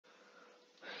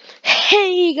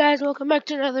Hey guys, welcome back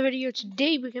to another video.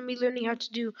 Today we're going to be learning how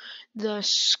to do the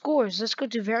scores. Let's go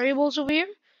to variables over here.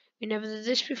 We never did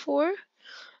this before.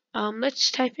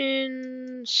 Let's type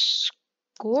in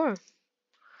score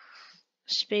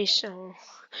space.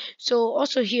 So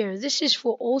also here, this is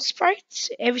for all sprites,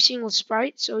 every single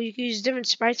sprite. So you can use different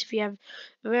sprites if you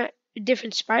have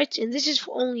different sprites. And this is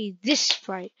for only this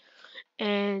sprite.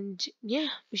 And yeah,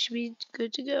 we should be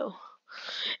good to go.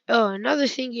 Oh, another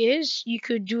thing is you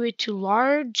could do it to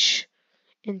large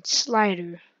and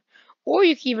slider, or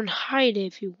you can even hide it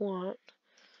if you want,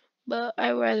 but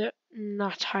I rather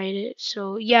not hide it.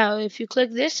 So yeah, if you click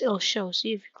this it'll show.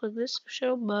 See, if you click this it'll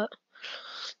show, but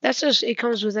that's just, it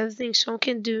comes with everything. So I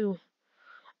can do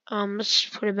let's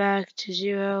put it back to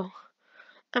 0.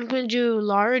 I'm gonna do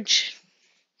large.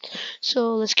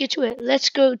 So let's get to it. Let's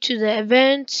go to the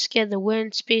events, get the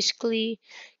whence. Basically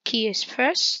key is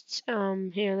pressed.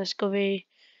 Here, let's go very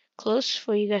close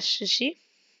for you guys to see.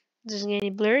 Doesn't get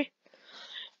any blurry.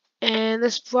 And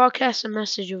let's broadcast a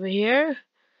message over here.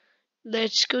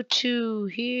 Let's go to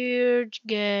here to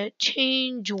get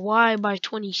change Y by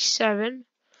 27.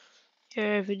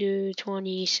 Here, if we do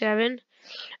 27,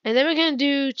 and then we're gonna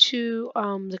do to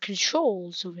the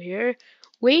controls over here.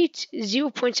 Wait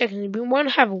 0.2 seconds. We want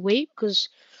to have a wait because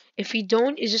if we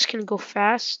don't, it's just gonna go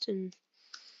fast and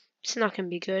it's not gonna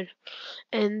be good.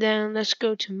 And then let's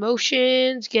go to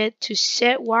motions. Get to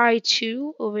set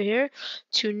Y2 over here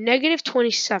to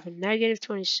 -27.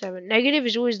 -27. Negative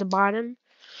is always the bottom,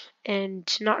 and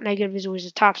not negative is always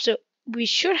the top. So we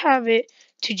should have it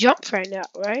to jump right now,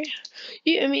 right?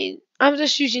 I mean, I'm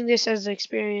just using this as an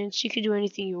experience. You can do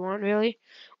anything you want, really,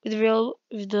 with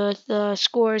the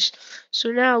scores.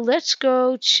 So now let's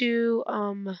go to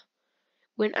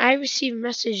when I receive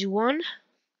message 1.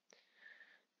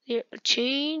 Here,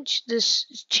 change this.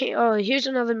 Oh, here's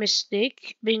another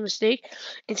mistake. Big mistake.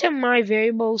 Instead of my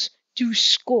variables, do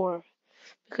score,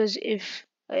 because if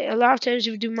a lot of times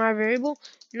if you do my variable,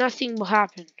 nothing will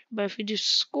happen. But if you do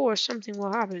score, something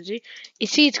will happen. See,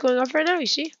 it's going up right now. You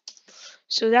see,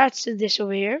 so that's this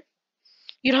over here.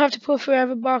 You don't have to put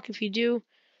forever block. If you do,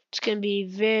 it's gonna be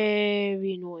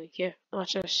very annoying. Here,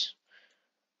 watch this.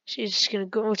 See, it's gonna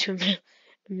go to a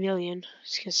million.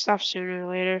 It's gonna stop sooner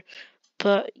or later.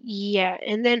 But yeah,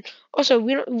 and then also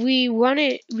we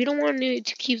don't want it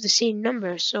to keep the same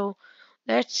number. So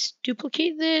let's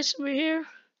duplicate this over here.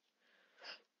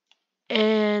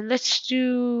 And let's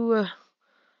do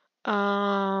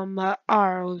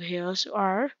R over here. So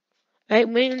R, right?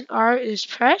 When R is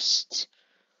pressed,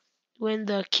 when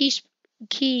the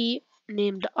key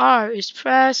named R is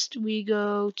pressed, we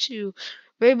go to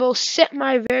variable, set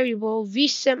my variable,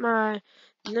 reset my,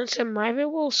 not set my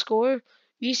variable, score,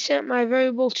 reset my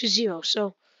variable to 0.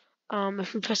 So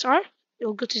if we press R,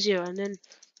 it'll go to 0, and then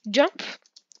jump,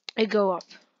 it go up.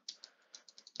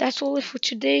 That's all for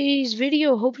today's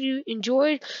video. Hope you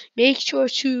enjoyed. Make sure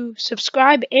to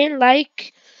subscribe and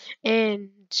like. And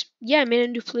yeah, I made a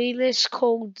new playlist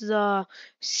called the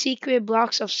Secret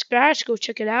Blocks of Scratch. Go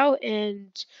check it out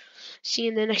and see you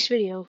in the next video.